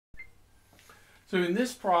So in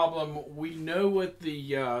this problem, we know what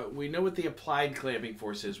the applied clamping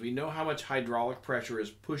force is. We know how much hydraulic pressure is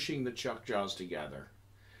pushing the chuck jaws together,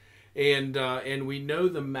 and we know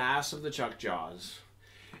the mass of the chuck jaws,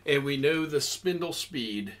 and we know the spindle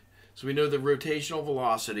speed. So we know the rotational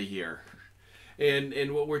velocity here,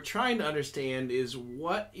 and what we're trying to understand is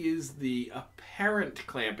what is the apparent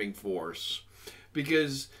clamping force,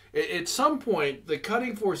 because at some point the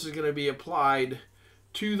cutting force is going to be applied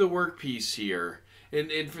to the workpiece here.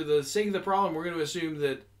 And for the sake of the problem, we're going to assume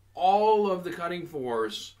that all of the cutting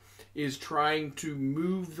force is trying to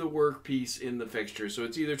move the workpiece in the fixture. So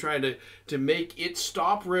it's either trying to make it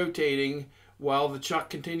stop rotating while the chuck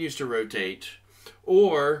continues to rotate,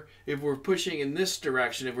 or if we're pushing in this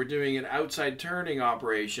direction, if we're doing an outside turning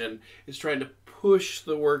operation, it's trying to push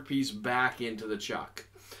the workpiece back into the chuck.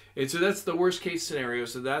 And so that's the worst case scenario.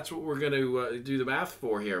 So that's what we're going to do the math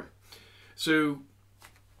for here. So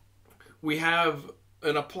we have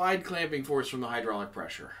an applied clamping force from the hydraulic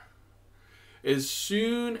pressure. As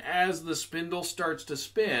soon as the spindle starts to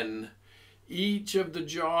spin, each of the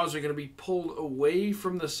jaws are going to be pulled away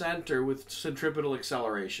from the center with centripetal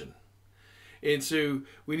acceleration. And so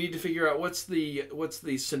we need to figure out what's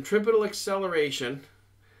the centripetal acceleration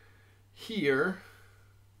here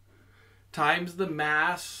times the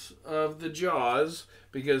mass of the jaws,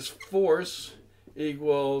 because force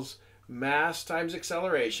equals mass times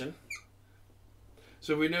acceleration.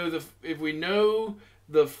 So we know if we know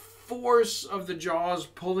the force of the jaws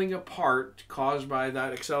pulling apart caused by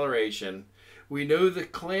that acceleration, we know the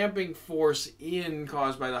clamping force in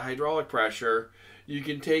caused by the hydraulic pressure. You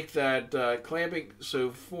can take that clamping, so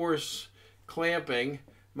force clamping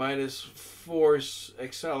minus force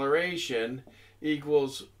acceleration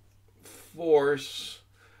equals force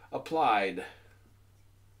applied.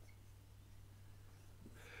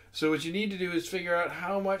 So what you need to do is figure out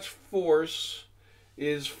how much force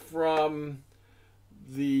is from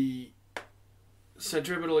the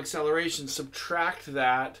centripetal acceleration, subtract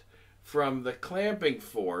that from the clamping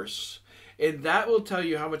force, and that will tell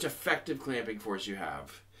you how much effective clamping force you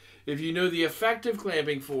have. If you know the effective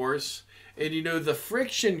clamping force and you know the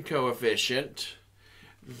friction coefficient,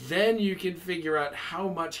 then you can figure out how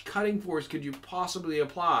much cutting force could you possibly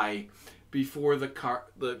apply before the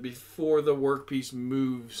workpiece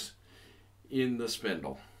moves in the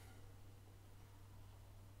spindle.